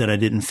city that I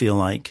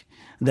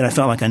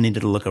felt like I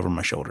needed to look over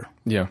my shoulder.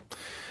 Yeah.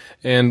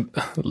 And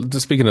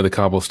just speaking of the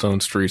cobblestone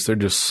streets, they're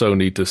just so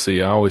neat to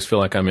see. I always feel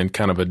like I'm in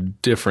kind of a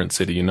different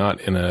city,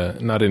 not in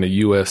a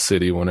U.S.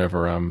 city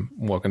whenever I'm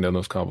walking down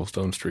those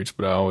cobblestone streets,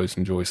 but I always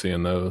enjoy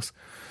seeing those.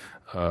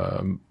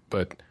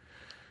 But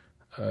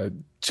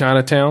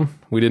Chinatown.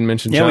 We didn't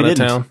mention Yeah, Chinatown. We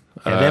didn't.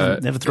 Yeah,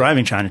 they have a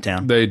thriving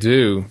Chinatown. They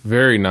do.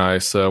 Very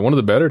nice. One of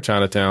the better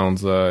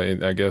Chinatowns,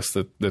 I guess,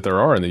 that there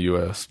are in the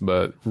U.S.,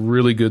 but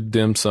really good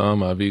dim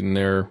sum. I've eaten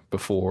there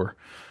before.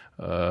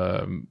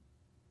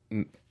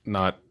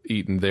 Not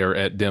eaten there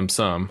at dim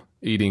sum.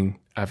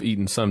 I've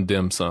eaten some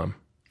dim sum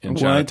in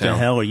Chinatown. What the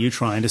hell are you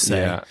trying to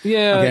say?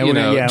 Yeah.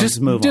 Okay,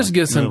 just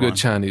get some good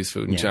Chinese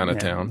food in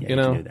Chinatown. Yeah, you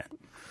know. can do that.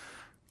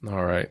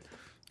 All right.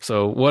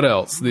 So what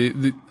else?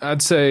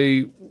 I'd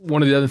say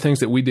one of the other things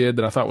that we did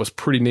that I thought was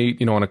pretty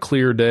neat, on a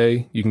clear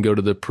day, you can go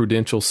to the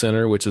Prudential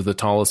Center, which is the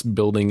tallest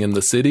building in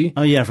the city.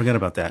 Oh, yeah, I forgot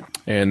about that.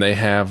 And they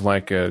have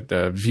like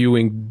a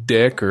viewing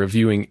deck or a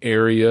viewing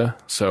area.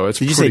 So it's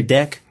Did you say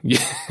deck? Yeah.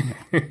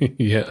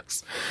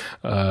 Yes.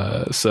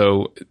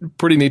 So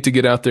pretty neat to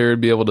get out there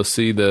and be able to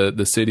see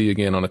the city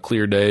again on a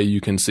clear day.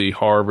 You can see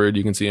Harvard,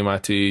 you can see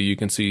MIT, you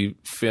can see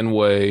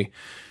Fenway.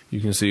 You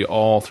can see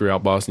all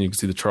throughout Boston. You can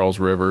see the Charles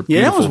River.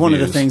 Yeah, that was one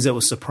views. of the things that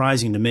was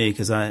surprising to me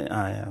because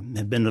I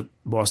have been to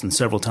Boston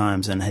several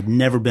times and had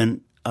never been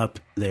up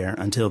there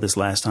until this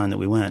last time that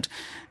we went.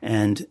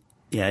 And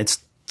yeah, it's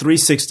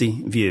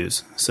 360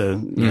 views.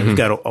 So you've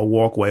got a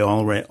walkway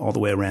all the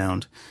way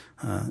around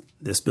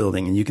this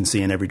building, and you can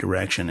see in every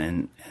direction.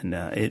 And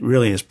it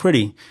really is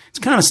pretty. It's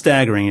kind of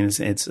staggering. And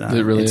it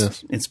really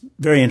is. It's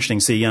very interesting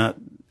to see.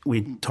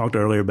 We talked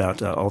earlier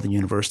about all the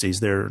universities.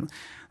 There are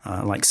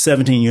like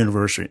 17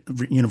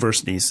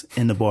 universities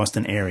in the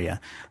Boston area.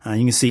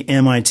 You can see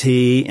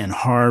MIT and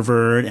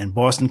Harvard and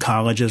Boston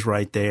College is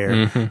right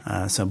there.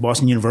 So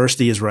Boston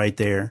University is right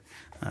there.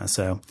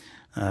 So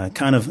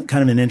kind of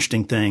an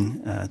interesting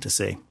thing to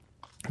see.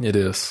 It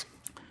is.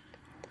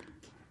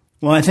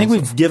 Well, I think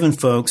we've given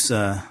folks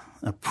a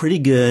pretty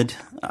good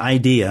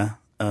idea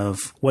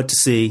of what to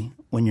see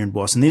when you're in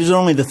Boston. These are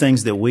only the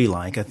things that we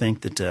like. I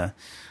think that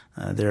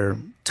there are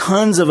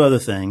tons of other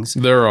things.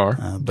 There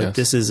are, but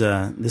yes. this is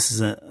a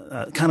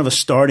kind of a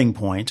starting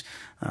point.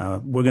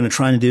 We're going to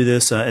try to do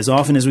this as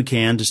often as we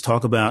can. Just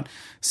talk about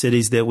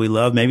cities that we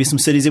love, maybe some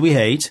cities that we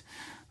hate,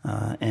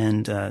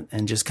 and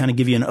just kind of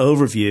give you an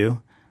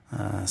overview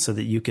so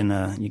that you can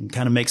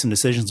kind of make some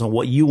decisions on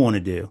what you want to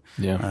do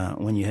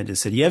when you head to the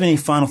city. You have any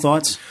final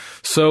thoughts?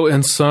 So,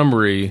 in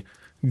summary,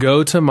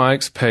 go to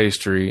Mike's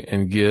Pastry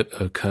and get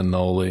a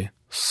cannoli.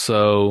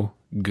 So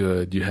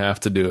good. You have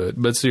to do it.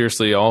 But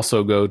seriously,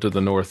 also go to the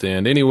North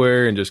End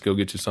anywhere and just go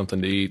get you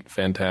something to eat.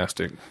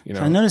 Fantastic.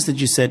 So I noticed that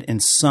you said in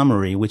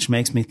summary, which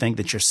makes me think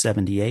that you're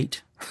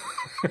 78.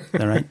 Is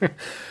that right?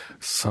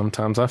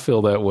 Sometimes I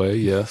feel that way,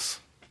 yes.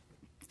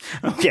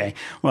 Okay.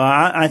 Well,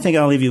 I think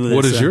I'll leave you with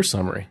What this. Is your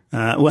summary?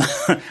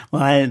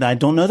 I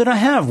don't know that I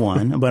have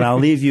one, but I'll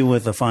leave you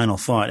with a final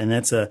thought. And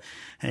that's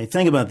hey,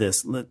 think about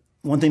this.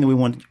 One thing that we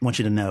want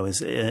you to know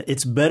is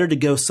it's better to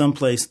go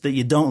someplace that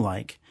you don't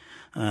like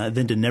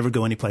than to never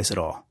go anyplace at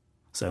all.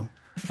 So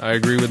I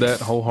agree with that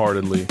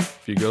wholeheartely.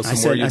 If you go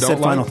somewhere you don't like. I said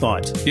final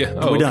thought. Yeah.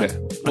 Oh, we're okay.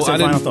 done. Well, I said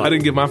final thought. I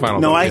didn't give my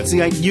final no, thought.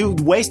 No, you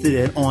wasted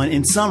it on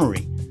in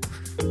summary.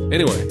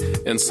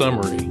 Anyway, in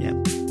summary. Yeah.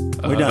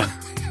 We're done.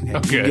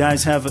 Okay. You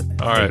guys have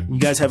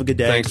a good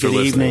day. Thanks good for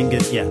evening.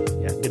 listening.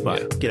 Goodbye.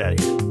 Yeah. Get out of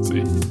here. See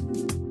you.